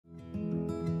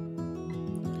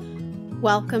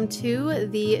Welcome to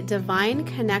the Divine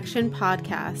Connection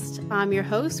Podcast. I'm your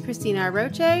host, Cristina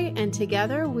Aroche, and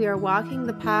together we are walking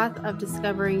the path of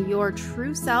discovering your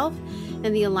true self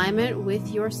and the alignment with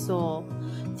your soul.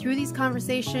 Through these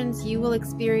conversations, you will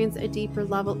experience a deeper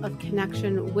level of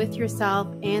connection with yourself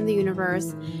and the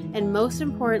universe, and most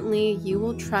importantly, you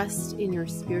will trust in your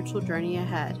spiritual journey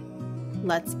ahead.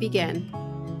 Let's begin.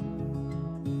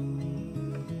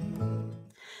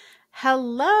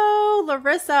 Hello,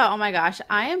 Larissa. Oh my gosh,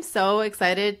 I am so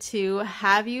excited to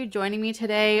have you joining me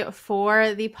today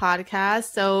for the podcast.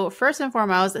 So first and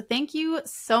foremost, thank you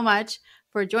so much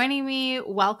for joining me.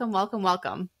 Welcome, welcome,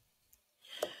 welcome.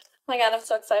 Oh my God, I'm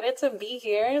so excited to be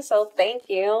here. So thank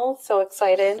you. So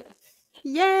excited.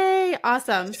 Yay.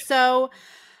 Awesome. So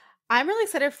I'm really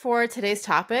excited for today's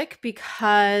topic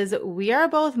because we are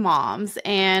both moms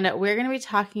and we're going to be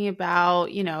talking about,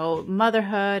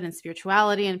 motherhood and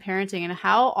spirituality and parenting and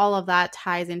how all of that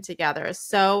ties in together.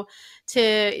 So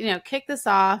to, kick this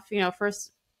off,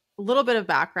 first a little bit of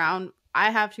background.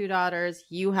 I have two daughters,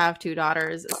 you have two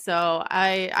daughters. So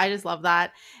I just love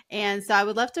that. And so I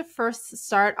would love to first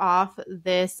start off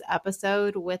this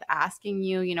episode with asking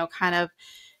you, kind of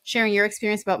sharing your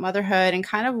experience about motherhood and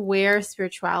kind of where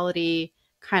spirituality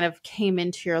kind of came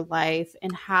into your life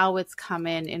and how it's come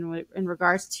in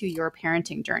regards to your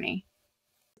parenting journey.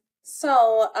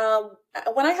 So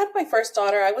when I had my first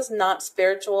daughter, I was not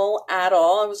spiritual at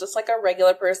all. I was just like a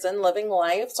regular person living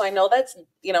life. So I know that's,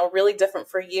 really different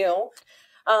for you.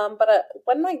 But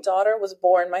when my daughter was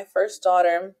born, my first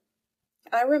daughter,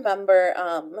 I remember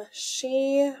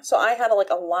so I had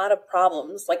like a lot of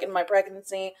problems like in my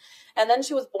pregnancy, and then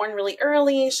she was born really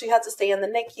early. She had to stay in the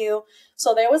NICU.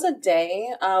 So there was a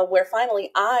day where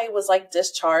finally I was like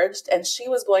discharged and she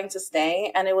was going to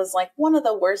stay, and it was like one of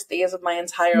the worst days of my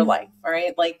entire life,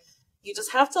 right? Like you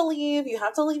just have to leave. You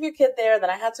have to leave your kid there. Then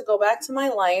I had to go back to my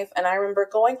life, and I remember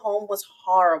going home was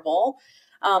horrible.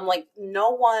 Like no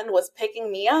one was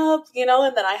picking me up,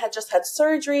 and then I had just had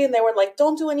surgery and they were like,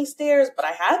 don't do any stairs, but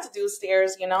I had to do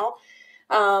stairs, and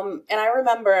I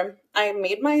remember I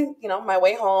made my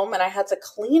way home, and I had to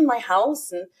clean my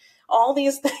house and all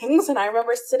these things. And I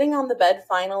remember sitting on the bed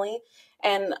finally,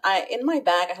 and in my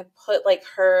bag, I had put like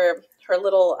her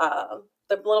little,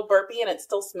 the little burpee, and it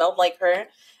still smelled like her.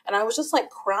 And I was just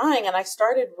like crying, and I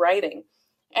started writing.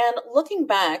 And looking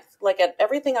back, like at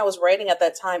everything I was writing at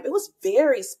that time, it was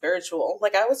very spiritual.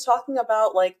 Like I was talking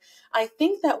about, like, I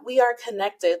think that we are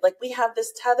connected. Like we have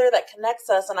this tether that connects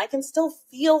us, and I can still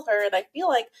feel her. And I feel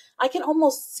like I can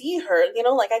almost see her,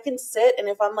 like I can sit, and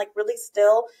if I'm like really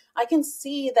still, I can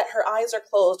see that her eyes are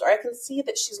closed, or I can see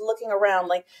that she's looking around.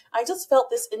 Like I just felt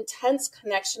this intense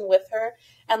connection with her.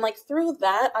 And like through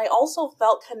that, I also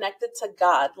felt connected to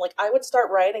God. Like I would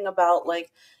start writing about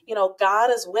like,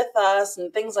 God is with us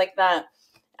and things like that.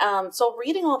 So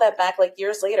reading all that back like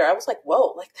years later, I was like,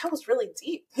 whoa, like that was really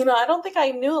deep. I don't think I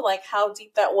knew like how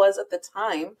deep that was at the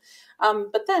time.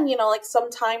 But then, like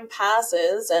some time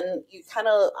passes and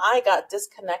I got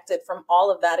disconnected from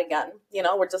all of that again.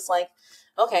 We're just like,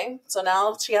 okay, so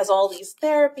now she has all these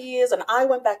therapies, and I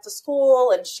went back to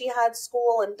school, and she had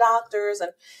school and doctors,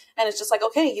 and it's just like,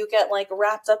 okay, you get like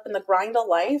wrapped up in the grind of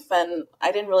life, and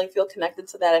I didn't really feel connected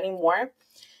to that anymore.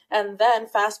 And then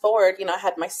fast forward, I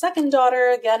had my second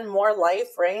daughter, again, more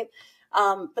life, right?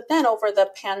 But then over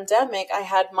the pandemic, I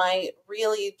had my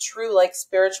really true like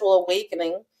spiritual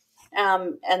awakening.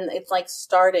 And it's like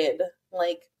started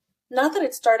like, not that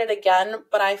it started again,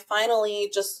 but I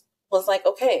finally just was like,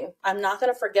 okay, I'm not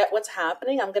going to forget what's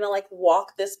happening. I'm going to like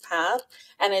walk this path.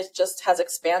 And it just has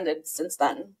expanded since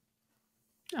then.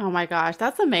 Oh my gosh,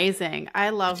 that's amazing.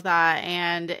 I love that.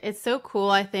 And it's so cool,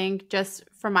 I think, just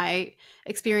from my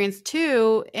experience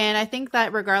too. And I think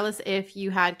that regardless if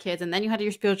you had kids and then you had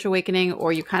your spiritual awakening,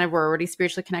 or you kind of were already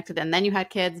spiritually connected and then you had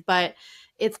kids, but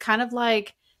it's kind of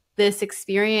like this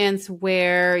experience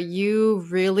where you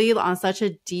really on such a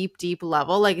deep, deep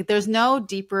level, like there's no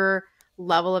deeper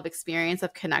level of experience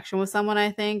of connection with someone,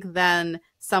 I think, than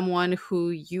someone who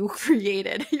you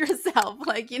created yourself.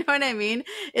 Like, you know what I mean?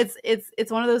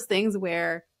 It's one of those things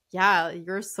where, yeah,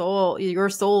 your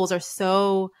souls are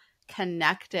so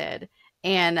connected,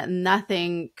 and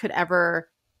nothing could ever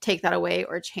take that away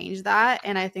or change that.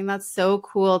 And I think that's so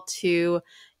cool to,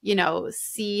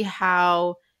 see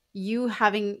how you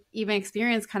having even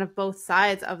experienced kind of both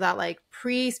sides of that, like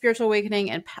pre-spiritual awakening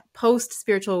and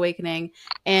post-spiritual awakening,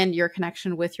 and your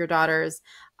connection with your daughters.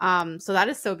 So that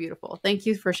is so beautiful. Thank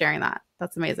you for sharing that.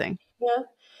 That's amazing. Yeah.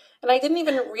 And I didn't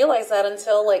even realize that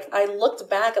until like I looked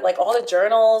back at like all the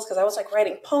journals because I was like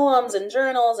writing poems and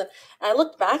journals, and I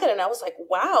looked back at it and I was like,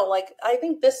 wow, like I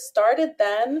think this started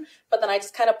then, but then I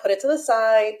just kind of put it to the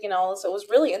side, you know. So it was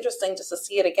really interesting just to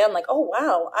see it again, like, oh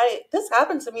wow, I this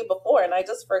happened to me before and I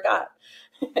just forgot.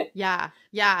 Yeah,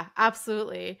 yeah,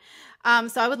 absolutely.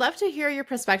 So I would love to hear your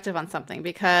perspective on something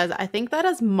because I think that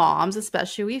as moms,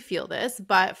 especially, we feel this.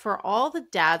 But for all the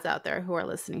dads out there who are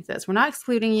listening to this, we're not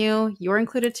excluding you. You're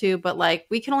included too, but like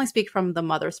we can only speak from the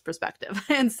mother's perspective.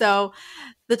 And so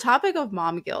the topic of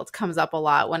mom guilt comes up a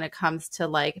lot when it comes to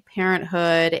like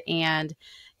parenthood and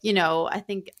I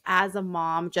think as a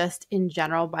mom, just in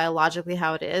general, biologically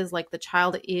how it is, like the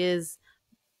child is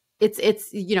it's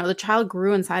the child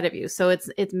grew inside of you, so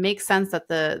it makes sense that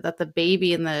the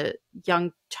baby and the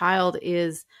young child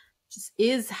is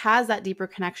has that deeper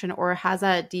connection or has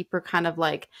that deeper kind of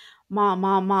like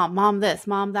mom this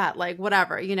mom that, like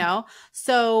whatever.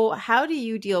 So how do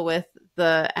you deal with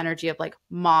the energy of like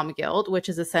mom guilt, which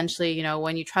is essentially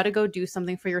when you try to go do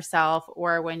something for yourself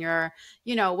or when you're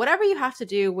whatever you have to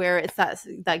do, where it's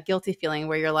that guilty feeling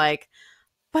where you're like,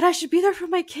 but I should be there for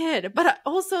my kid. But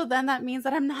also then that means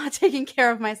that I'm not taking care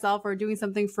of myself or doing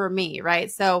something for me, right?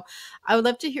 So I would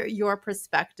love to hear your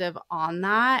perspective on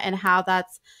that and how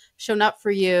that's shown up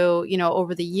for you,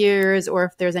 over the years, or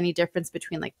if there's any difference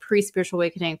between like pre-spiritual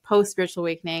awakening, post-spiritual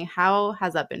awakening. How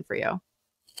has that been for you?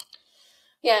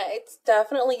 Yeah, it's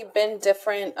definitely been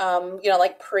different,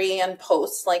 like pre and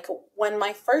post. Like when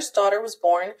my first daughter was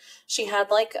born, she had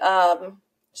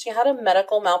she had a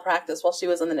medical malpractice while she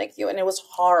was in the NICU, and it was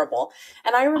horrible.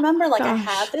 And I Oh remember my like I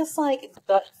had gosh. this like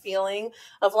gut feeling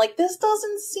of like this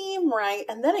doesn't seem right.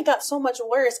 And then it got so much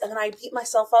worse, and then I beat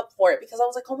myself up for it because I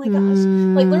was like, "Oh my gosh.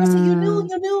 Like Larissa, Mm, you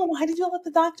knew. Why did you let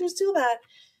the doctors do that?"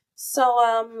 So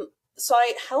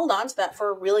I held on to that for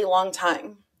a really long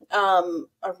time.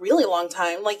 A really long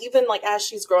time. Like even like as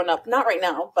she's grown up, not right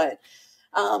now, but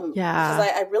because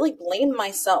yeah. I really blamed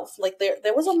myself. Like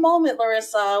there was a moment,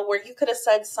 Larissa, where you could have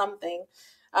said something.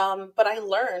 But I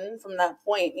learned from that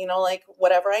point, like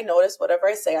whatever I notice, whatever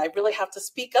I say, I really have to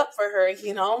speak up for her,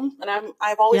 and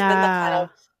I've always been the kind of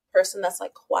Yeah. person that's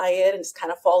like quiet and just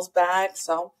kind of falls back.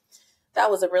 So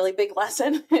that was a really big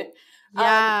lesson.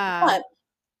 Yeah. But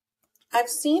I've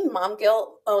seen mom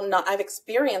guilt. Oh, no, I've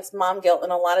experienced mom guilt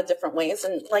in a lot of different ways.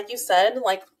 And like you said,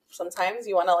 like sometimes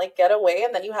you want to like get away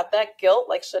and then you have that guilt,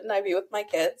 like, shouldn't I be with my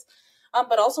kids?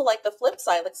 But also like the flip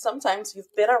side, like sometimes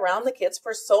you've been around the kids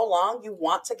for so long, you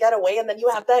want to get away and then you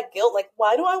have that guilt, like,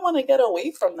 why do I want to get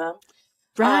away from them? Um,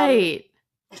 Right.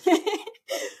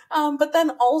 but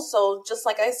then also, just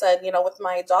like I said, with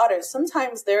my daughters,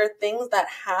 sometimes there are things that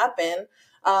happen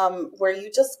where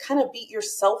you just kind of beat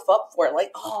yourself up for it.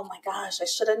 Like, oh my gosh, I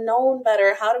should have known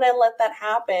better. How did I let that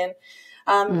happen?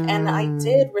 And I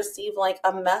did Mm, receive like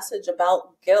a message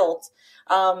about guilt.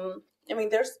 I mean,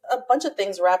 there's a bunch of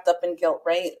things wrapped up in guilt,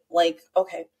 right? Like,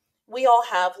 okay, we all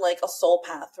have like a soul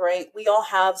path, right? We all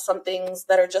have some things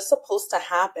that are just supposed to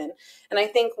happen. And I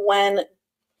think when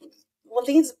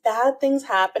these bad things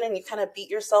happen and you kind of beat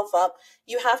yourself up,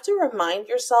 you have to remind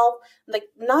yourself, like,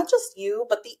 not just you,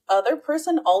 but the other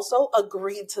person also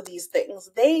agreed to these things.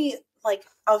 They, like,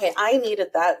 okay, I needed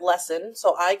that lesson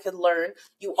so I could learn.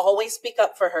 You always speak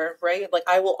up for her, right? Like,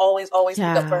 I will always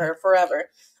speak up for yeah. her forever.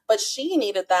 But she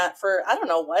needed that for, I don't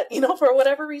know what, for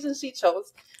whatever reason she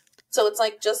chose. So it's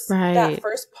like just that Right.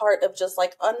 first part of just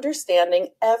like understanding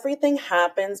everything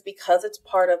happens because it's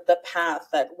part of the path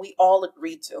that we all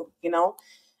agreed to. And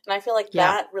I feel like Yeah.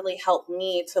 that really helped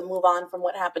me to move on from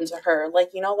what happened to her. Like,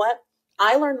 you know what?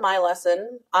 I learned my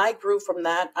lesson. I grew from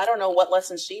that. I don't know what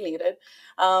lesson she needed.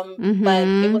 But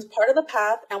it was Mm-hmm. part of the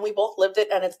path and we both lived it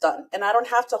and it's done. And I don't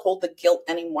have to hold the guilt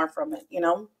anymore from it?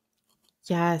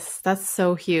 Yes, that's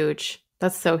so huge.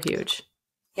 That's so huge.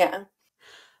 Yeah.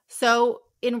 So,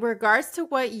 in regards to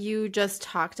what you just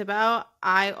talked about,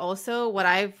 what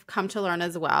I've come to learn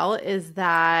as well is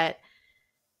that,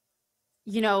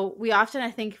 we often, I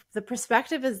think the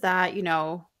perspective is that,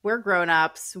 we're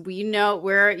grown-ups, we know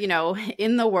we're,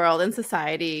 in the world, in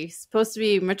society, supposed to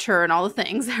be mature and all the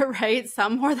things, right?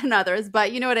 Some more than others,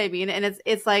 but you know what I mean? And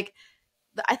it's like,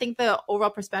 I think the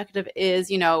overall perspective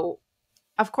is,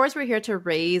 of course we're here to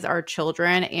raise our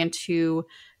children and to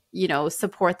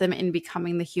support them in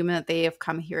becoming the human that they have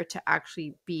come here to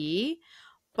actually be,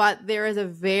 but there is a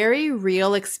very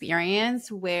real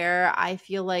experience where I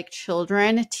feel like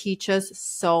children teach us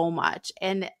so much,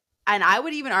 and I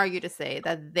would even argue to say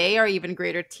that they are even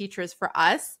greater teachers for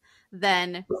us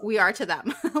than we are to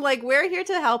them. Like we're here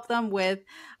to help them with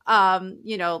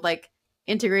like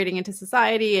integrating into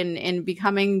society and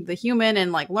becoming the human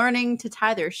and like learning to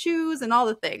tie their shoes and all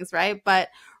the things, right? But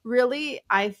really,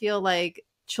 I feel like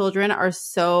children are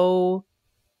so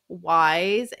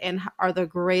wise and are the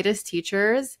greatest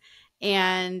teachers.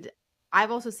 And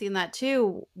I've also seen that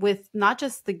too with not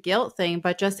just the guilt thing,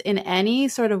 but just in any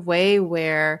sort of way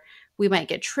where we might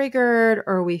get triggered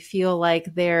or we feel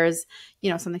like there's,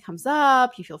 something comes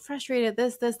up, you feel frustrated,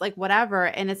 this, like whatever.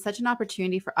 And it's such an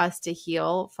opportunity for us to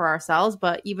heal for ourselves,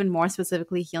 but even more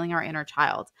specifically, healing our inner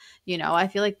child. I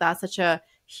feel like that's such a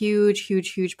huge,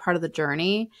 huge, huge part of the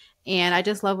journey. And I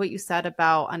just love what you said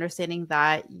about understanding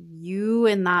that you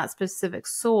and that specific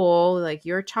soul, like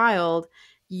your child,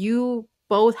 you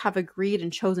both have agreed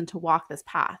and chosen to walk this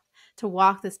path,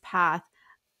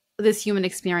 this human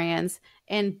experience.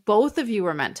 And both of you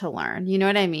were meant to learn. You know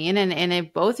what I mean? And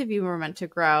if both of you were meant to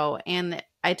grow. And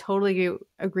I totally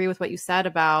agree with what you said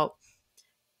about,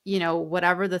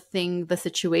 whatever the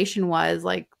situation was,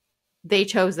 like they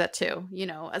chose that too,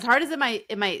 as hard as it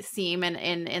might seem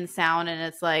and sound. And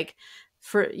it's like,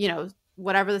 for,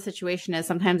 whatever the situation is,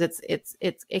 sometimes it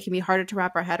can be harder to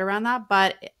wrap our head around that.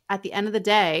 But at the end of the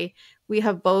day, we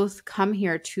have both come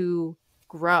here to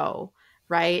grow,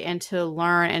 right? And to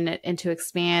learn and to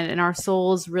expand. And our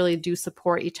souls really do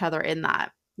support each other in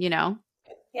that,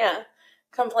 Yeah,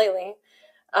 completely.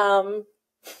 Um,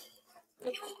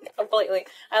 Completely.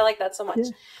 I like that so much.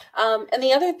 Yeah. And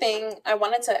the other thing I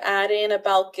wanted to add in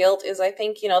about guilt is I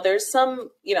think, there's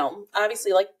some,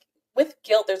 obviously like with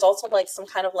guilt, there's also like some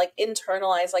kind of like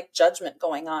internalized like judgment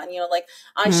going on, like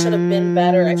I should have been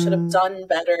better. I should have Mm, done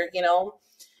better.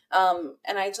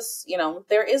 And I just,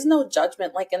 there is no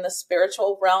judgment like in the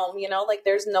spiritual realm, like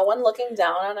there's no one looking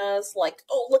down on us like,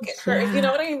 oh, look at her. You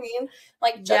know yeah. what I mean?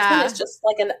 Like judgment is Yeah. just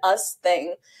like an us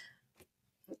thing.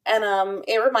 And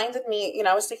it reminded me,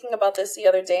 I was thinking about this the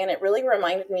other day, and it really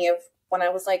reminded me of when I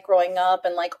was like growing up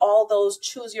and like all those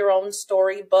choose your own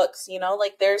story books,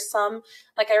 like there's some,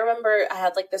 like I remember I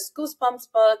had like this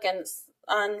Goosebumps book, and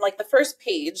on like the first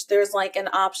page, there's like an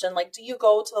option, like, do you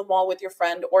go to the mall with your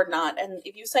friend or not? And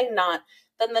if you say not,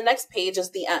 then the next page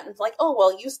is the end. Like, oh,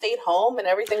 well, you stayed home and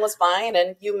everything was fine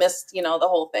and you missed, the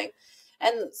whole thing.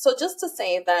 And so just to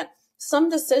say that some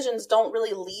decisions don't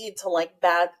really lead to like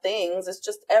bad things. It's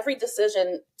just every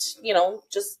decision,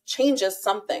 just changes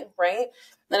something, right?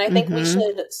 And I think we Mm-hmm.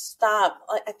 should stop.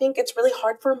 I think it's really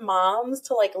hard for moms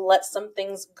to like let some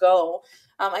things go.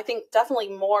 I think definitely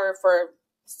more for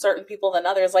certain people than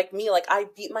others. Like me, like I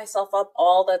beat myself up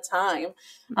all the time.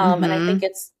 And I think Mm-hmm.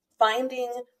 it's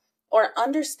finding or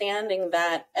understanding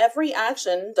that every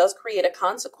action does create a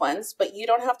consequence, but you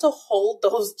don't have to hold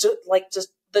those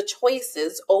just the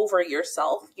choices over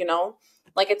yourself.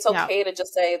 Like it's Yep. okay to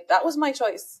just say, that was my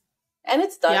choice and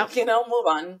it's done, Yep. move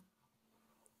on.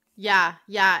 Yeah,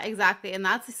 yeah, exactly. And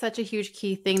that's such a huge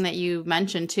key thing that you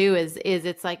mentioned too is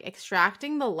it's like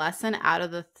extracting the lesson out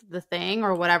of the thing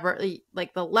or whatever,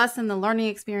 like the lesson, the learning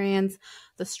experience,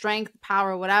 the strength,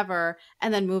 power, whatever,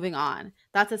 and then moving on.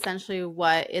 That's essentially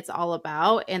what it's all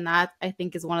about, and that I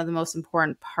think is one of the most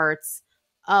important parts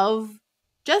of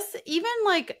just even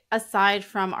like aside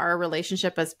from our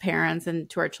relationship as parents and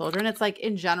to our children, it's like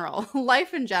in general,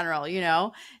 life in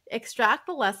general, extract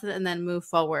the lesson and then move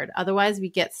forward. Otherwise,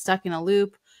 we get stuck in a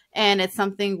loop. And it's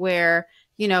something where,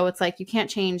 it's like you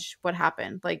can't change what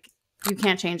happened. Like you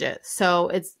can't change it. So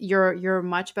it's you're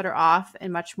much better off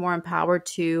and much more empowered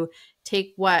to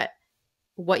take what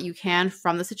you can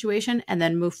from the situation and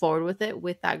then move forward with it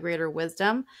with that greater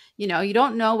wisdom. You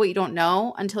don't know what you don't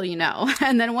know until you know.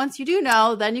 And then once you do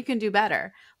know, then you can do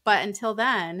better. But until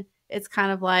then, it's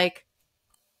kind of like,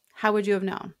 how would you have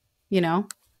known? You know?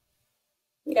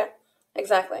 Yeah,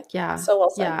 exactly. Yeah. So well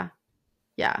said. Yeah.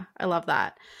 Yeah, I love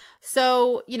that.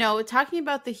 So, talking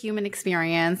about the human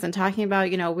experience and talking about,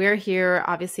 we're here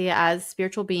obviously as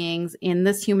spiritual beings in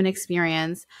this human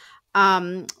experience.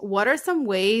 What are some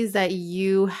ways that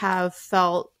you have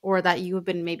felt or that you have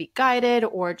been maybe guided,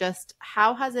 or just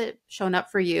how has it shown up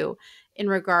for you in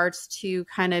regards to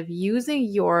kind of using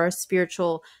your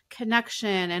spiritual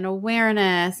connection and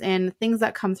awareness and things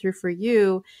that come through for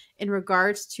you in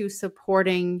regards to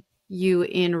supporting you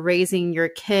in raising your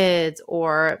kids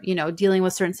or, dealing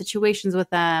with certain situations with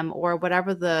them or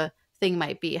whatever the thing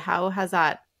might be? How has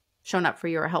that shown up for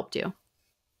you or helped you?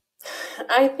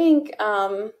 I think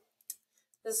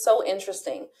this is so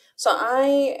interesting. So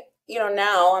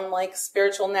now I'm like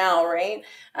spiritual now, right?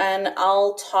 And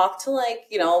I'll talk to like,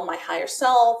 my higher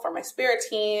self or my spirit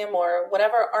team or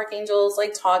whatever archangels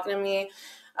like talking to me.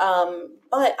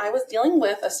 But I was dealing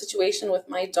with a situation with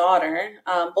my daughter.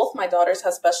 Both my daughters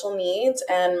have special needs,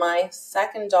 and my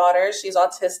second daughter, she's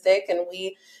autistic, and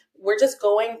we're just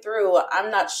going through,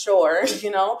 I'm not sure,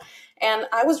 and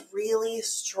I was really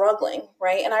struggling,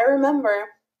 right? And I remember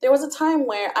there was a time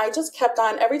where I just kept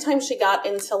on, every time she got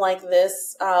into like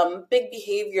this big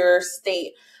behavior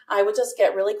state, I would just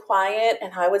get really quiet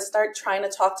and I would start trying to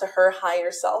talk to her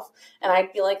higher self. And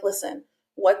I'd be like, listen,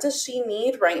 what does she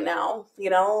need right now?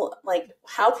 Like,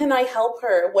 how can I help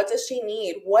her? What does she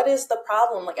need? What is the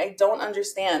problem? Like, I don't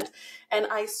understand. And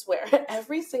I swear,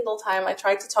 every single time I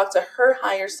tried to talk to her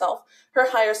higher self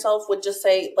would just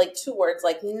say like two words,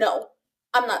 like, no,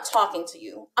 I'm not talking to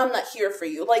you. I'm not here for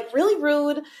you. Like, really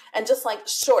rude and just like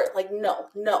short, like, no,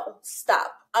 no,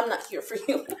 stop. I'm not here for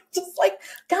you. Just like,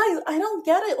 guys, I don't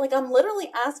get it. Like, I'm literally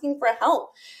asking for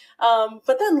help.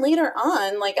 But then later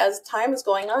on, like as time is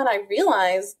going on, I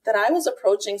realized that I was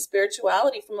approaching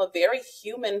spirituality from a very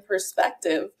human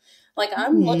perspective. Like,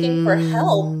 I'm looking for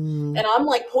help Mm. and I'm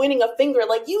like pointing a finger,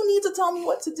 like, you need to tell me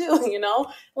what to do,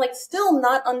 like still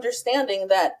not understanding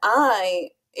that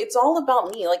it's all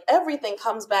about me. Like, everything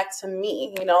comes back to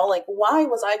me, like, why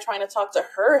was I trying to talk to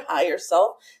her higher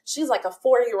self? She's like a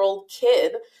 4-year-old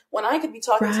kid when I could be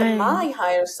talking to Right. my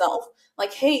higher self.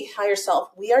 Like, hey, higher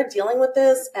self, we are dealing with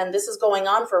this and this is going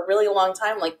on for a really long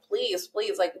time. Like, please,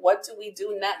 please, like, what do we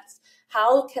do next?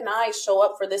 How can I show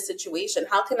up for this situation?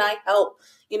 How can I help,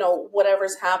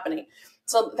 whatever's happening?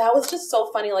 So that was just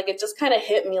so funny. Like, it just kind of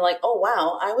hit me like, oh,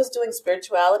 wow, I was doing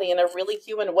spirituality in a really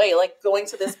human way, like going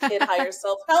to this kid higher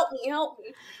self, help me,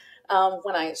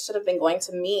 when I should have been going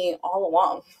to me all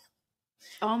along.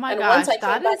 Oh my And once gosh, I came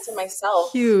that back to is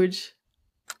myself, huge.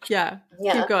 Yeah,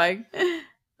 keep yeah, going.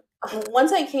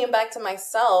 once I came back to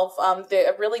myself, a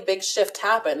really big shift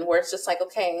happened where it's just like,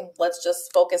 okay, let's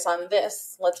just focus on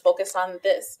this. Let's focus on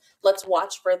this. Let's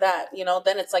watch for that.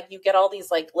 Then it's like you get all these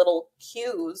like little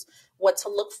cues, what to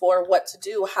look for, what to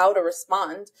do, how to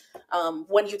respond.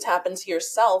 When you tap into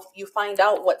yourself, you find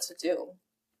out what to do.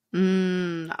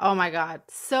 Oh my God.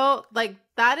 So like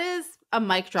that is a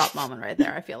mic drop moment right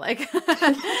there, I feel like.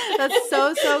 That's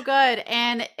so, so good.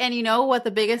 And you know what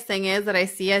the biggest thing is that I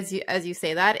see as you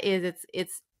say that is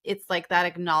it's like that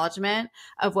acknowledgement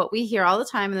of what we hear all the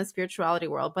time in the spirituality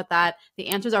world, but that the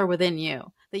answers are within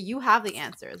you, that you have the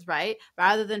answers, right?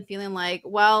 Rather than feeling like,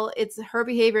 well, it's her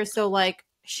behavior, so like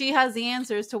she has the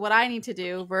answers to what I need to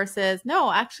do versus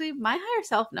no, actually my higher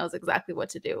self knows exactly what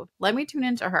to do. Let me tune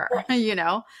into her, Yeah. you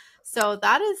know? So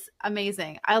that is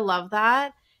amazing. I love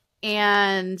that.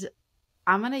 And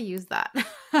I'm going to use that.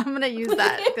 I'm going to use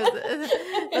that because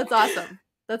that's awesome.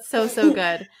 That's so, so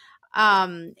good.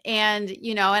 And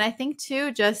I think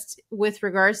too, just with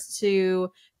regards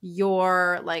to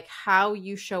your, like how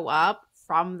you show up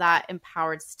from that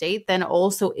empowered state, then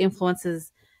also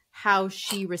influences how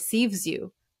she receives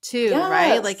you too,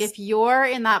 right? Like Yes. if you're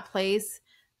in that place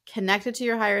connected to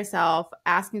your higher self,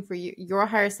 asking for your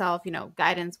higher self,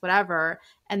 guidance, whatever,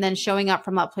 and then showing up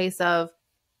from that place of,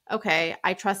 okay,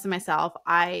 I trust in myself,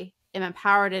 I am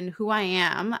empowered in who I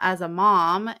am as a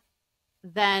mom,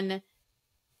 then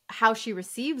how she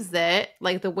receives it,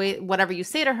 like the way, whatever you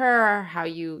say to her, or how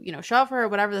you, show up for her,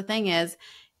 whatever the thing is,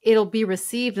 it'll be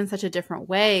received in such a different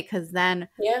way. Cause then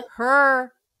Yeah.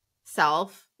 her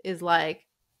self is like,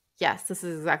 yes, this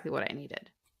is exactly what I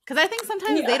needed. Cause I think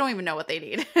sometimes they Yeah. don't even know what they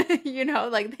need, like Yeah.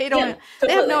 they have no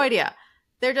Completely. idea.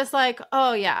 They're just like,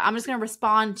 oh yeah, I'm just going to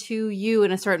respond to you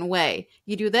in a certain way.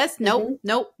 You do this. Nope, Hmm.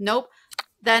 nope, nope.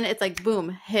 Then it's like, boom,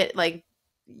 hit, like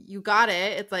you got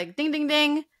it. It's like ding, ding,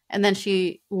 ding. And then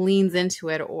she leans into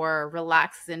it or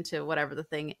relaxes into whatever the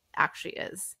thing actually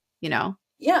is.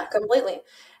 Yeah, completely.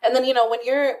 And then,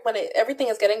 everything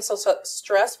is getting so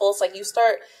stressful, it's like you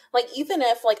start, like, even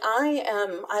if like I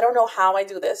don't know how I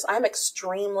do this. I'm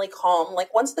extremely calm.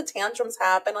 Like, once the tantrums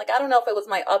happen, like, I don't know if it was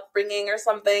my upbringing or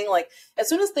something. Like, as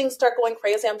soon as things start going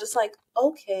crazy, I'm just like,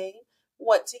 okay,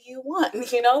 what do you want?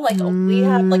 Like, we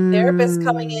have like therapists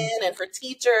coming Mm. in and for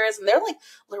teachers, and they're like,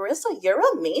 Larissa, you're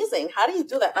amazing. How do you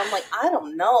do that? And I'm like, I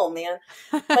don't know, man.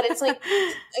 But it's like,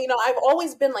 I've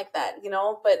always been like that,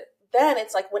 but then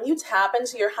it's like when you tap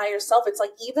into your higher self, it's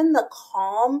like even the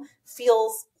calm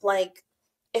feels like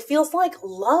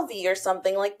lovey or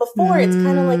something. Like, before, it's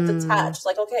kind of like Mm. detached,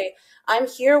 like, okay, I'm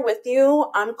here with you,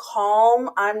 I'm calm,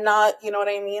 I'm not, you know what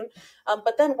I mean?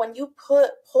 But then when you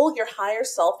pull your higher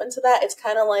self into that, it's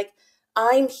kind of like,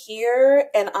 I'm here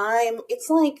and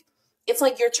it's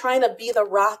like you're trying to be the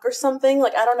rock or something.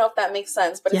 Like, I don't know if that makes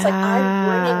sense, but it's like I'm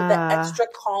bringing the Yeah. extra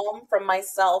calm from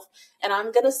myself and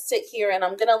I'm going to sit here and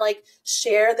I'm going to like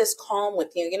share this calm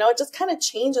with you. It just kind of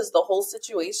changes the whole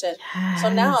situation. So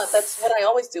now that's Yes. what I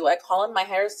always do. I call in my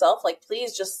higher self, like,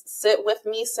 please just sit with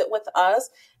me, sit with us.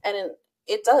 And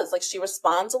it does. Like, she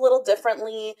responds a little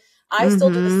differently. I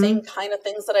still do the same Mm-hmm. kind of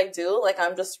things that I do. Like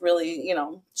I'm just really,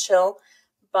 chill.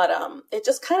 But it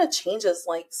just kind of changes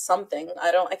like something.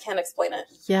 I can't explain it.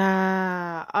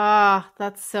 Yeah. Oh,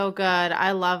 that's so good.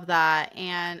 I love that.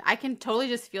 And I can totally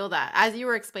just feel that. As you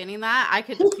were explaining that, I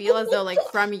could feel as though like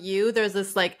from you, there's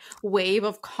this like wave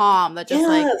of calm that just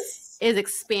like Yes. is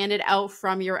expanded out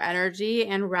from your energy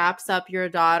and wraps up your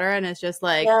daughter. And it's just,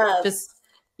 Yes.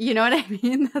 you know what I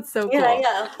mean? That's so Yeah, cool.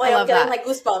 yeah. I Like I'm love getting that. like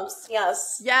goosebumps.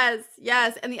 Yes. Yes,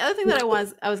 yes. And the other thing that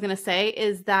I was gonna say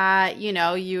is that,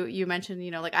 you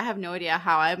mentioned, like I have no idea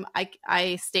how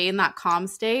I stay in that calm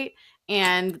state.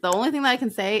 And the only thing that I can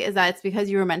say is that it's because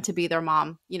you were meant to be their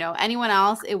mom. Anyone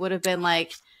else, it would have been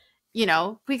like,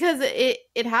 because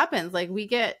it happens. Like we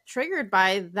get triggered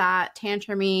by that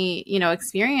tantrumy,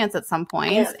 experience at some Yeah.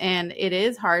 points, and it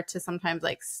is hard to sometimes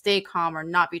like stay calm or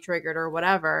not be triggered or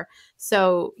whatever.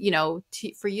 So,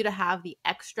 for you to have the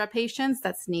extra patience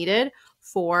that's needed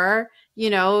for,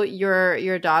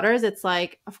 your daughters, it's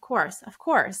like, of course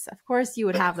you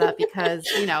would have that because,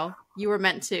 you were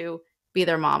meant to be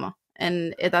their mama.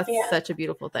 And that's Yeah. such a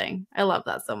beautiful thing. I love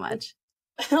that so much.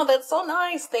 Oh, that's so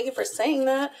nice. Thank you for saying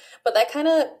that. But that kind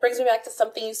of brings me back to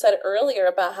something you said earlier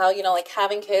about how, like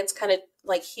having kids kind of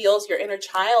like heals your inner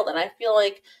child. And I feel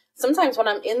like sometimes when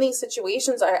I'm in these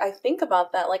situations, I think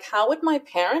about that. Like, how would my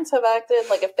parents have acted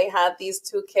like if they had these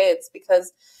two kids?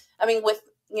 Because, I mean, with,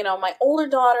 my older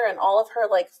daughter and all of her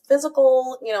like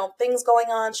physical, things going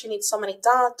on, she needs so many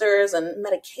doctors and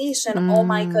medication. Oh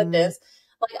my Mm, goodness.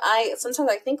 Like, sometimes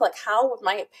I think, like, how would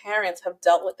my parents have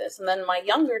dealt with this? And then my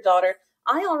younger daughter,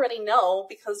 I already know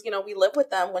because, we lived with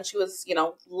them when she was,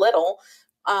 little.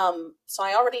 So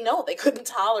I already know they couldn't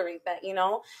tolerate that.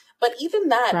 But even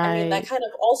that, I mean, that right. kind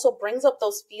of also brings up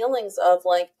those feelings of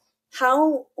like,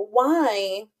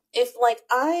 why, if like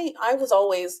I was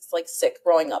always like sick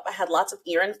growing up. I had lots of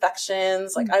ear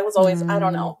infections. Like I was always, I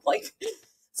don't Mm, know, like,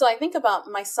 so I think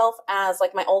about myself as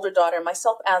like my older daughter,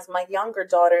 myself as my younger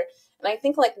daughter, and I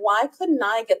think like why couldn't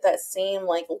I get that same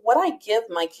like what I give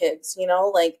my kids?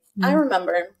 Like I mm,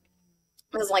 remember,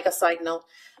 as like a side note,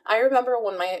 I remember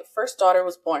when my first daughter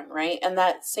was born, right? And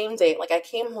that same day, like I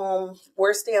came home,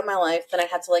 worst day of my life, then I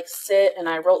had to like sit and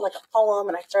I wrote like a poem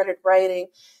and I started writing.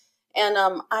 And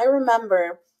I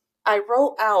remember I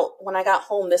wrote out when I got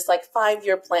home this like 5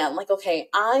 year plan. Like, okay,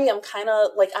 I am kind of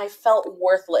like, I felt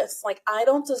worthless. Like, I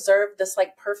don't deserve this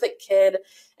like perfect kid.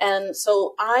 And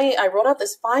so I wrote out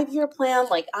this 5 year plan.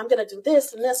 Like, I'm going to do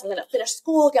this and this. I'm going to finish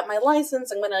school, get my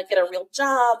license. I'm going to get a real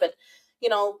job and,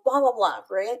 blah, blah, blah.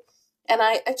 Right. And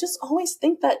I just always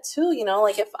think that too,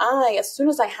 like if as soon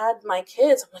as I had my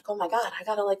kids, I'm like, oh my God, I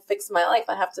got to like fix my life.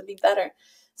 I have to be better.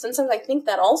 Sometimes I think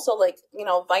that also, like,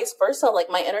 vice versa,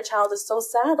 like my inner child is so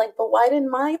sad. Like, but why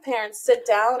didn't my parents sit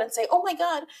down and say, oh my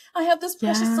God, I have this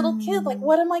precious yeah. little kid. Like,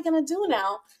 what am I going to do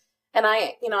now? And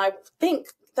I think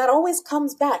that always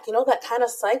comes back, that kind of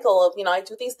cycle of, I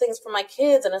do these things for my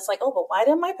kids. And it's like, oh, but why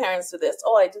didn't my parents do this?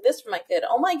 Oh, I do this for my kid.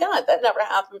 Oh my God, that never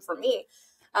happened for me.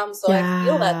 So I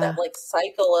feel that Yeah. like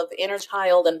cycle of inner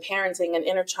child and parenting and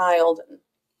inner child.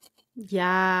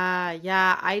 Yeah,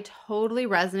 yeah, I totally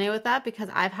resonate with that because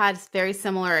I've had very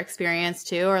similar experience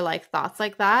too, or like thoughts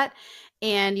like that.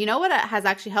 And you know what has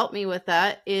actually helped me with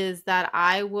that is that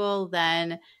I will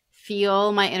then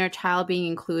feel my inner child being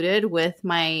included with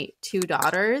my two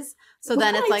daughters. So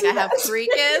then it's I like I do have that. three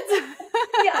kids,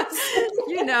 Yes.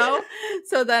 you know?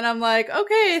 So then I'm like,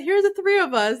 okay, here's the three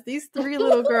of us, these three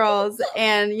little girls,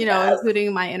 and, Yes.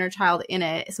 including my inner child in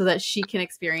it so that she can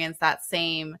experience that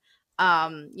same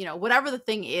whatever the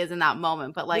thing is in that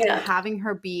moment, but like Yeah. having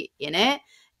her be in it.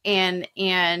 And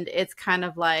it's kind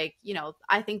of like,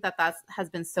 I think that has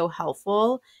been so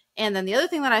helpful. And then the other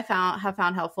thing that have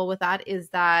found helpful with that is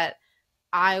that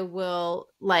I will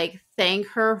like thank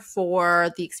her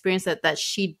for the experience that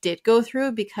she did go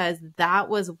through because that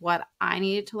was what I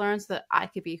needed to learn so that I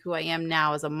could be who I am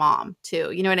now as a mom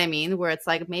too. You know what I mean? Where it's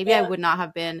like maybe I Yeah. would not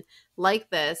have been like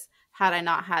this had I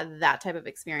not had that type of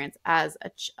experience as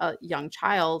a young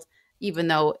child, even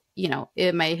though,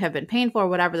 it may have been painful or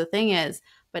whatever the thing is.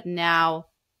 But now,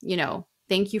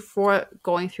 thank you for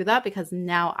going through that because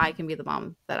now I can be the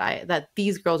mom that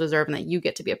these girls deserve and that you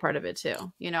get to be a part of it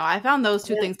too. I found those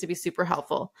two Yeah. things to be super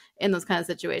helpful in those kind of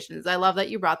situations. I love that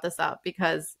you brought this up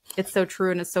because it's so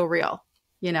true and it's so real,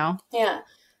 you know? Yeah.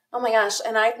 Oh my gosh.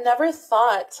 And I've never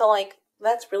thought to like,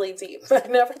 that's really deep. I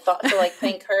never thought to like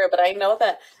thank her, but I know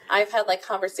that I've had like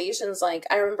conversations. Like,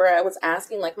 I remember I was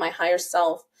asking like my higher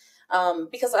self,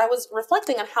 because I was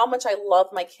reflecting on how much I love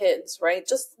my kids, right?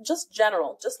 Just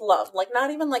general, just love, like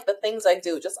not even like the things I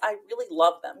do, just I really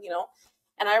love them.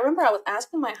 And I remember I was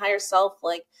asking my higher self,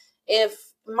 like,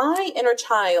 if my inner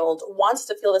child wants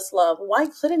to feel this love. Why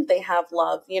couldn't they have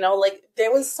love? Like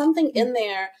there was something in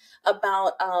there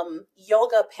about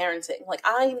yoga parenting. Like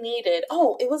I needed,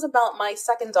 it was about my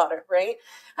second daughter, right?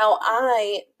 How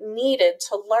I needed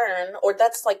to learn, or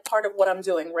that's like part of what I'm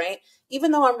doing, right?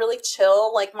 Even though I'm really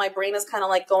chill, like my brain is kind of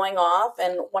like going off.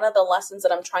 And one of the lessons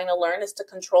that I'm trying to learn is to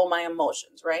control my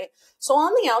emotions, right? So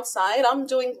on the outside, I'm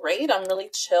doing great. I'm really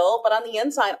chill. But on the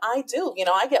inside, I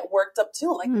get worked up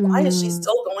too. Like, why is she Mm.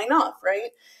 still going off,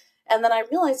 right? And then I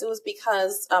realized it was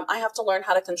because I have to learn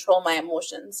how to control my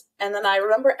emotions. And then I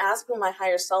remember asking my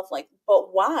higher self, like,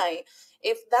 but why?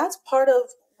 If that's part of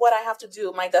what I have to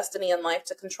do, my destiny in life,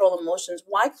 to control emotions,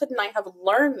 why couldn't I have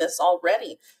learned this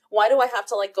already? Why do I have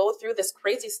to like go through this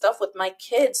crazy stuff with my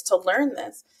kids to learn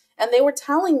this? And they were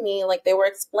telling me, like they were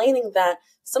explaining that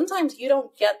sometimes you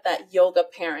don't get that yoga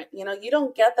parent. You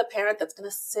don't get the parent that's going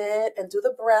to sit and do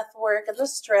the breath work and the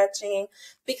stretching,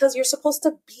 because you're supposed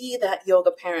to be that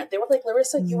yoga parent. They were like,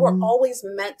 Larissa, you were Mm. always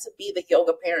meant to be the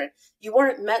yoga parent. You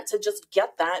weren't meant to just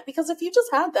get that, because if you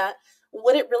just had that,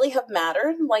 would it really have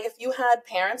mattered? Like if you had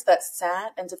parents that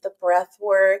sat and did the breath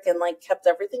work and like kept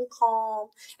everything calm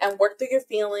and worked through your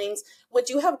feelings, would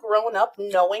you have grown up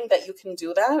knowing that you can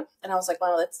do that? And I was like,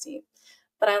 wow, that's deep.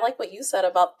 But I like what you said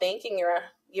about thanking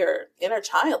your inner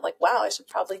child. Like, wow, I should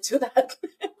probably do that.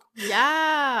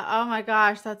 Yeah. Oh my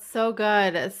gosh, that's so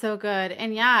good. It's so good.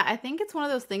 And yeah, I think it's one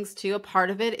of those things too. A part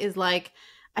of it is like,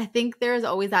 I think there's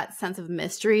always that sense of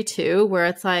mystery too, where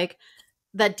it's like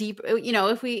that deep,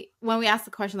 if when we ask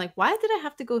the question, like, why did I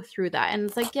have to go through that? And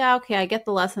it's like, yeah, okay, I get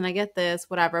the lesson, I get this,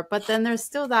 whatever. But then there's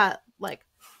still that, like,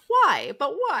 why?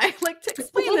 But why? Like, to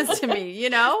explain this to me, you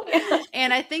know? Yeah.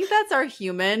 And I think that's our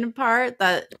human part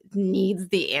that needs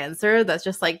the answer. That's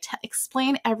just like,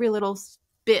 explain every little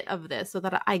bit of this so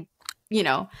that I, you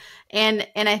know, and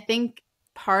I think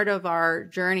part of our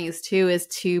journeys too is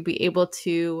to be able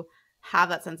to have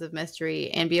that sense of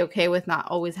mystery and be okay with not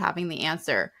always having the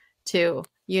answer too.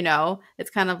 It's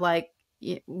kind of like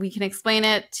we can explain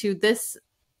it to this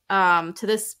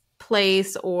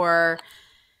place, or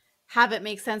have it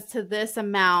make sense to this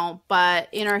amount, but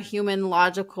in our human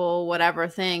logical whatever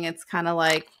thing, it's kind of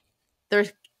like there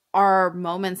are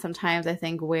moments sometimes, I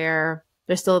think, where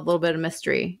there's still a little bit of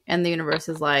mystery, and the universe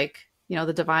is like,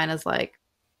 the divine is like,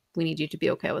 we need you to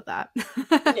be okay with that.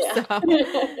 Yeah. So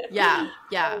yeah, I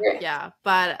yeah, agree. yeah.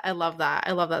 But I love that.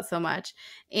 I love that so much.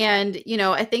 And,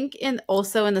 I think in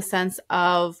the sense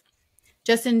of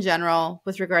just in general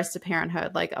with regards to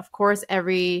parenthood, like, of course,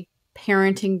 every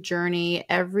parenting journey,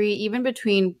 even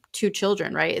between two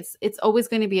children, right? It's always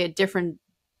going to be a different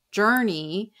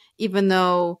journey, even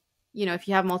though, if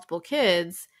you have multiple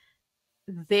kids,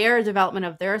 their development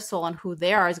of their soul and who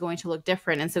they are is going to look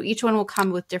different. And so each one will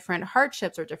come with different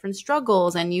hardships or different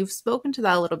struggles. And you've spoken to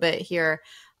that a little bit here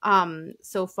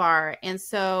so far. And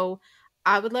so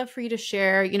I would love for you to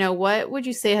share, what would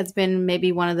you say has been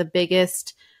maybe one of the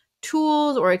biggest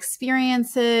tools or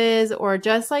experiences, or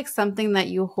just like something that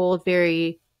you hold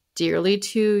very dearly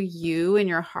to you in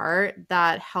your heart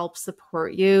that helps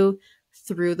support you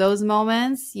through those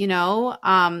moments,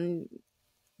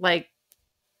 like,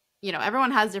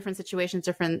 everyone has different situations,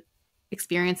 different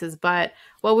experiences, but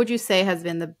what would you say has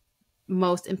been the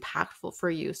most impactful for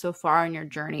you so far in your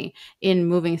journey in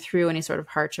moving through any sort of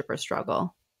hardship or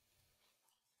struggle?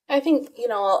 I think,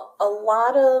 a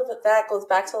lot of that goes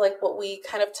back to like what we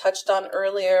kind of touched on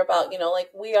earlier about, like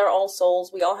we are all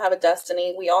souls, we all have a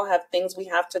destiny, we all have things we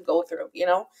have to go through.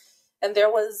 And there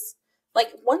was like,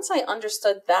 once I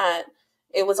understood that,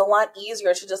 it was a lot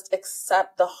easier to just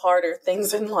accept the harder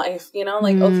things in life,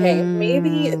 like, okay,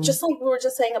 maybe Mm, just like we were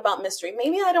just saying about mystery,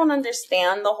 maybe I don't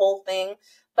understand the whole thing,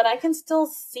 but I can still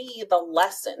see the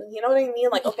lesson. You know what I mean?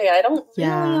 Like, okay, I don't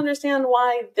really yeah, understand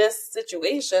why this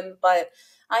situation, but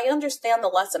I understand the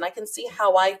lesson. I can see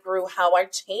how I grew, how I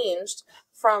changed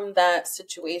from that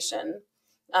situation.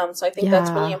 So I think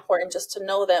that's really yeah, important, just to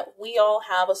know that we all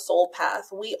have a soul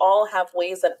path. We all have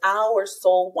ways that our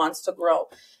soul wants to grow.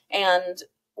 And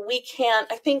we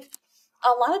can't, I think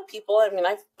a lot of people, I mean,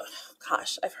 I've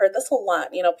heard this a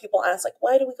lot. People ask like,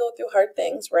 why do we go through hard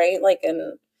things, right? Like,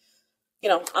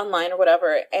 online or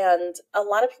whatever. And a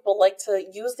lot of people like to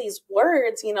use these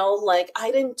words, like, I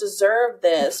didn't deserve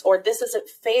this, or this isn't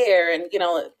fair. And,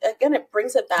 again, it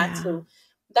brings it back yeah, to,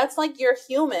 that's like you're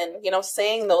human,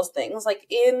 saying those things. Like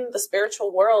in the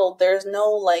spiritual world, there's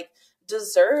no like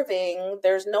deserving,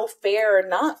 there's no fair or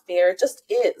not fair. It just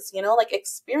is, like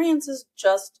experiences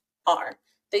just are.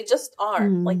 They just are.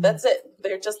 Like mm, that's it.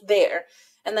 They're just there.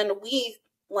 And then we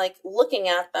like looking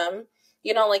at them,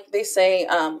 like they say,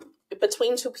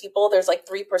 between two people, there's like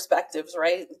three perspectives,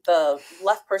 right? The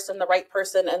left person, the right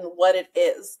person, and what it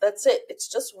is. That's it. It's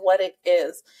just what it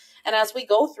is. And as we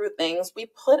go through things, we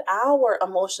put our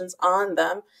emotions on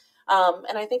them.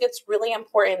 And I think it's really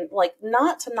important, like,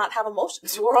 not to not have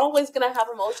emotions. We're always going to have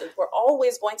emotions. We're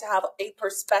always going to have a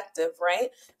perspective, right?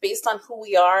 Based on who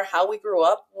we are, how we grew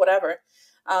up, whatever.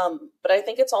 But I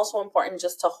think it's also important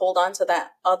just to hold on to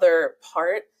that other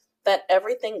part, that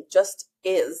everything just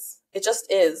is. It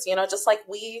just is, just like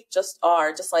we just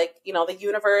are, just like, the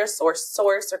universe or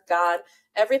source or God,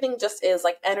 everything just is.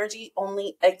 Like, energy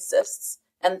only exists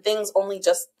and things only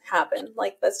just happen.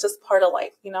 Like, that's just part of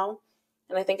life,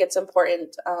 And I think it's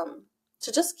important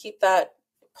to just keep that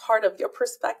part of your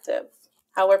perspective,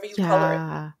 however you color it.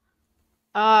 Yeah.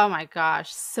 Oh my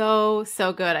gosh. So,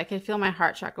 so good. I could feel my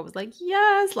heart chakra was like,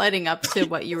 yes, lighting up to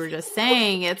what you were just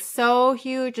saying. It's so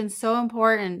huge and so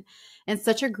important. And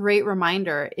such a great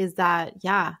reminder is that,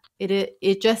 yeah,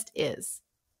 it just is.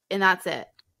 And that's it.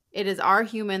 It is our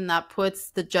human that puts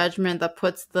the judgment, that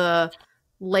puts the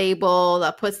label,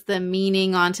 that puts the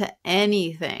meaning onto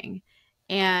anything.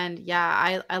 And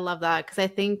yeah, I love that, because I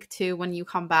think too, when you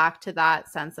come back to that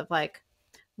sense of like,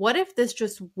 what if this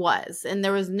just was, and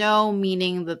there was no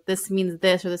meaning that this means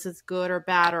this, or this is good or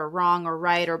bad or wrong or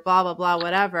right or blah, blah, blah,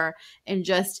 whatever, and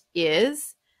just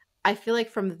is. I feel like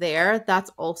from there,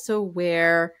 that's also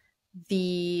where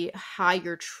the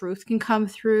higher truth can come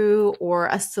through, or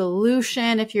a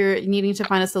solution. If you're needing to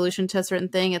find a solution to a certain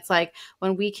thing, it's like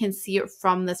when we can see it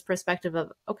from this perspective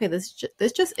of, okay, this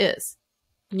just is,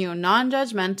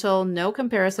 non-judgmental, no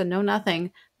comparison, no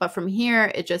nothing. But from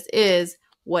here, it just is.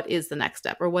 What is the next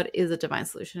step, or what is a divine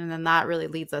solution? And then that really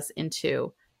leads us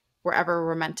into wherever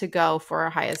we're meant to go for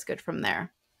our highest good from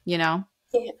there, Yeah.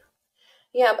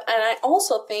 Yeah, and I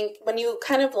also think when you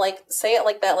kind of like say it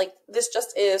like that, like, this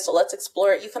just is, so let's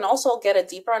explore it, you can also get a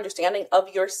deeper understanding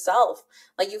of yourself.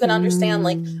 Like, you can understand,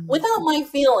 like, without my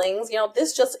feelings,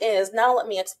 this just is. Now let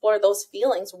me explore those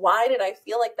feelings. Why did I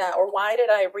feel like that? Or why did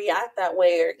I react that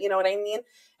way? Or, you know what I mean?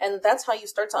 And that's how you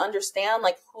start to understand,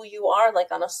 like, who you are,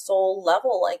 like, on a soul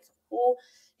level, like, who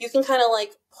you can kind of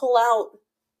like pull out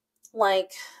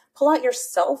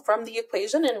yourself from the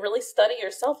equation and really study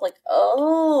yourself. Like,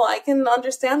 oh, I can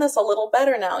understand this a little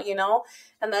better now,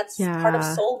 and that's part of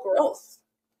Yeah, soul growth.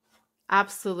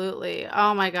 absolutely.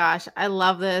 Oh my gosh. I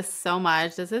love this so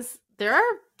much.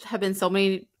 Have been so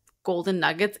many golden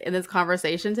nuggets in this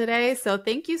conversation today. So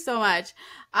thank you so much.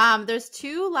 There's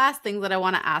two last things that I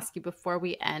want to ask you before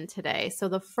we end today. So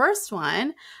the first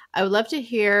one, I would love to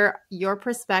hear your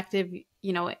perspective,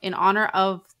 in honor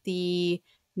of the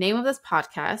name of this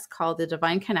podcast called The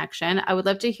Divine Connection. I would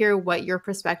love to hear what your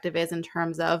perspective is in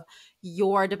terms of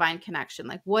your divine connection.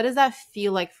 Like, what does that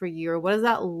feel like for you? Or what does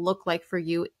that look like for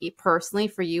you personally,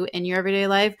 for you in your everyday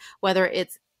life, whether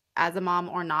it's as a mom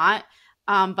or not?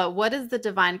 But what does the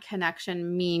divine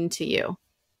connection mean to you?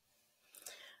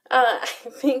 I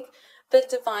think the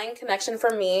divine connection for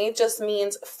me just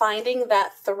means finding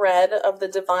that thread of the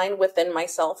divine within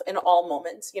myself in all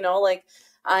moments. Like,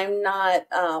 I'm not,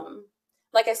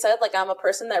 like I said, like, I'm a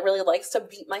person that really likes to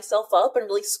beat myself up and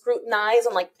really scrutinize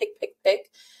and like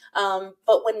pick.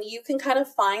 But when you can kind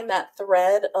of find that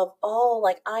thread of, oh,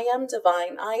 like, I am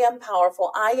divine, I am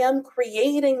powerful, I am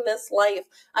creating this life,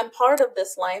 I'm part of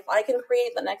this life, I can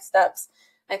create the next steps.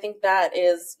 I think that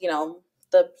is,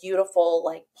 the beautiful,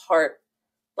 like, part,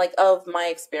 like, of my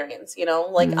experience,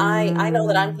 like, I know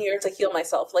that I'm Mm, here to heal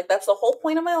myself. Like, that's the whole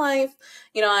point of my life.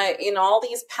 I, all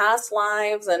these past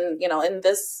lives and, in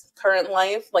this current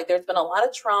life, like, there's been a lot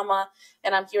of trauma,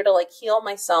 and I'm here to, like, heal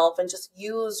myself and just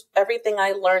use everything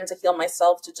I learned to heal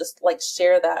myself to just, like,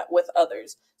 share that with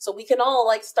others. So we can all,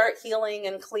 like, start healing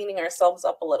and cleaning ourselves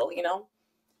up a little.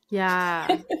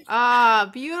 yeah. Ah,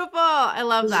 beautiful. I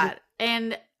love that.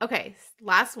 And okay,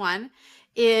 last one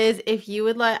is, if you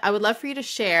would like, I would love for you to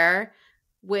share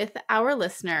with our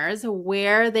listeners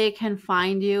where they can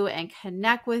find you and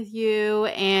connect with you,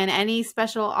 and any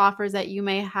special offers that you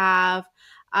may have.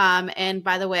 And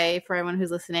by the way, for everyone who's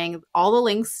listening, all the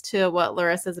links to what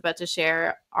Larissa is about to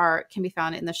share can be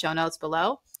found in the show notes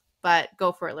below. But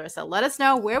go for it, Larissa. Let us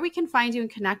know where we can find you and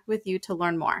connect with you to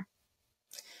learn more.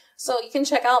 So you can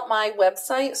check out my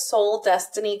website,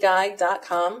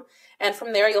 souldestinyguide.com. And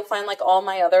from there, you'll find, like, all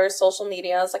my other social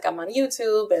medias. Like, I'm on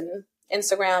YouTube and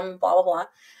Instagram, blah, blah,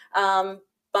 blah.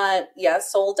 But yeah,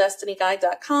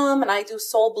 souldestinyguide.com. And I do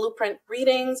soul blueprint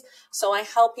readings. So I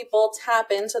help people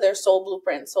tap into their soul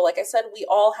blueprint. So like I said, we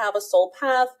all have a soul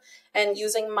path. and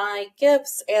using my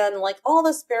gifts and like all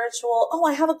the spiritual. Oh,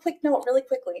 I have a quick note really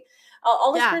quickly.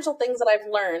 All the Yeah. spiritual things that I've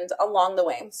learned along the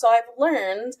way. So I've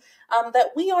learned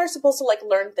that we are supposed to like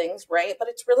learn things, right? But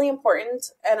it's really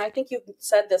important. And I think you've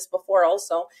said this before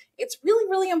also. It's really,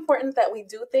 really important that we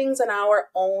do things in our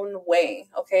own way.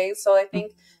 Okay. So I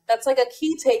think that's like a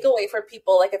key takeaway for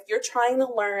people. Like if you're trying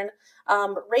to learn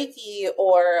Reiki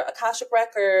or Akashic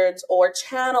Records or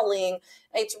channeling,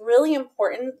 it's really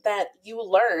important that you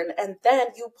learn and then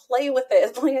you play with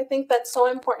it. Like, I think that's so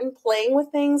important, playing with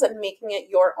things and making it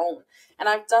your own. And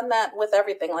I've done that with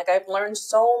everything. Like I've learned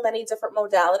so many different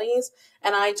modalities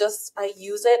and I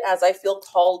use it as I feel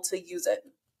called to use it.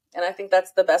 And I think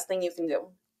that's the best thing you can do.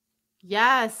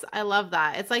 Yes, I love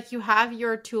that. It's like you have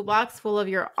your toolbox full of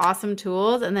your awesome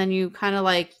tools and then you kind of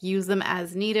like use them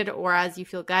as needed or as you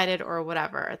feel guided or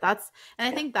whatever.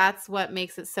 I think that's what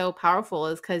makes it so powerful,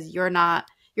 is because you're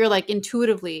like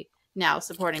intuitively now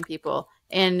supporting people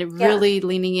and really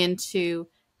leaning into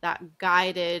that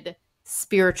guided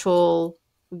spiritual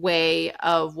way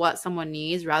of what someone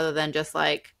needs, rather than just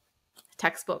like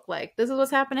textbook, like, this is what's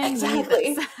happening.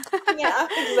 Exactly. Yeah,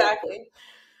 exactly.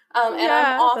 And I'm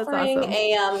That's offering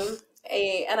awesome.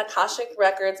 an Akashic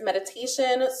Records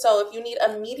meditation. So if you need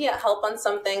immediate help on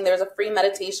something, there's a free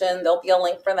meditation. There'll be a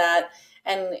link for that.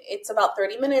 And it's about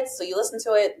 30 minutes. So you listen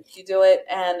to it, you do it,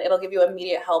 and it'll give you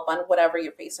immediate help on whatever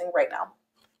you're facing right now.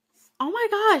 Oh my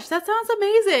gosh, that sounds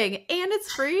amazing. And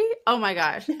it's free. Oh my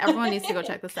gosh. Everyone needs to go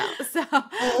check this out.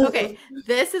 So, okay,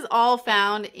 this is all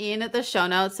found in the show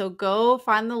notes. So go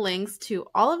find the links to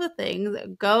all of the things.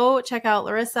 Go check out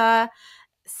Larissa.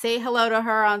 Say hello to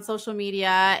her on social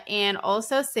media, and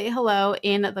also say hello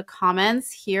in the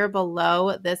comments here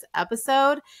below this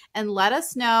episode, and let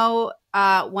us know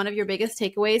one of your biggest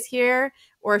takeaways here,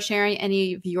 or sharing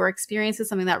any of your experiences,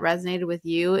 something that resonated with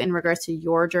you in regards to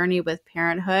your journey with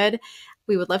parenthood.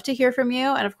 We would love to hear from you.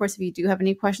 And of course, if you do have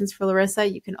any questions for Larissa,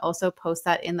 you can also post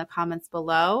that in the comments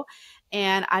below.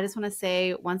 And I just want to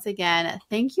say once again,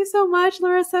 thank you so much,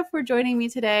 Larissa, for joining me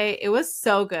today. It was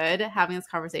so good having this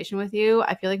conversation with you.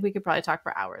 I feel like we could probably talk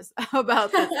for hours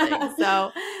about this thing.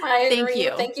 So I agree. Thank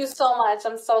you. Thank you so much.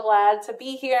 I'm so glad to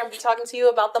be here and be talking to you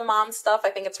about the mom stuff. I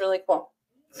think it's really cool.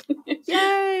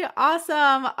 Yay.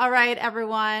 Awesome. All right,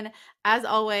 everyone. As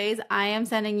always, I am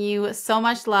sending you so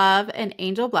much love and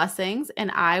angel blessings, and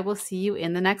I will see you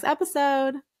in the next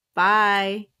episode.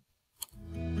 Bye.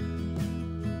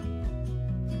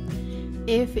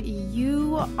 If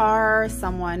you are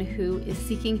someone who is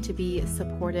seeking to be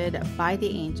supported by the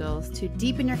angels, to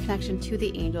deepen your connection to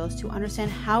the angels, to understand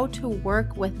how to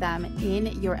work with them in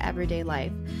your everyday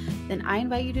life, then I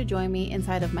invite you to join me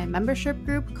inside of my membership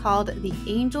group called the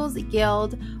Angels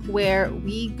Guild, where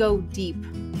we go deep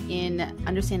in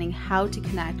understanding how to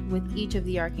connect with each of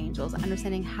the archangels,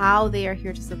 understanding how they are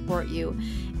here to support you,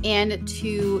 and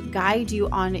to guide you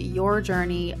on your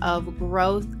journey of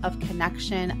growth, of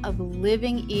connection, of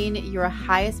living in your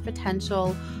highest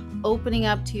potential, opening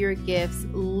up to your gifts,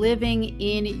 living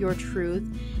in your truth,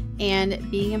 and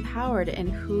being empowered in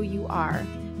who you are.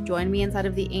 Join me inside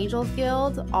of the Angels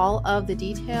Guild. All of the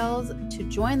details to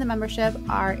join the membership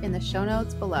are in the show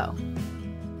notes below.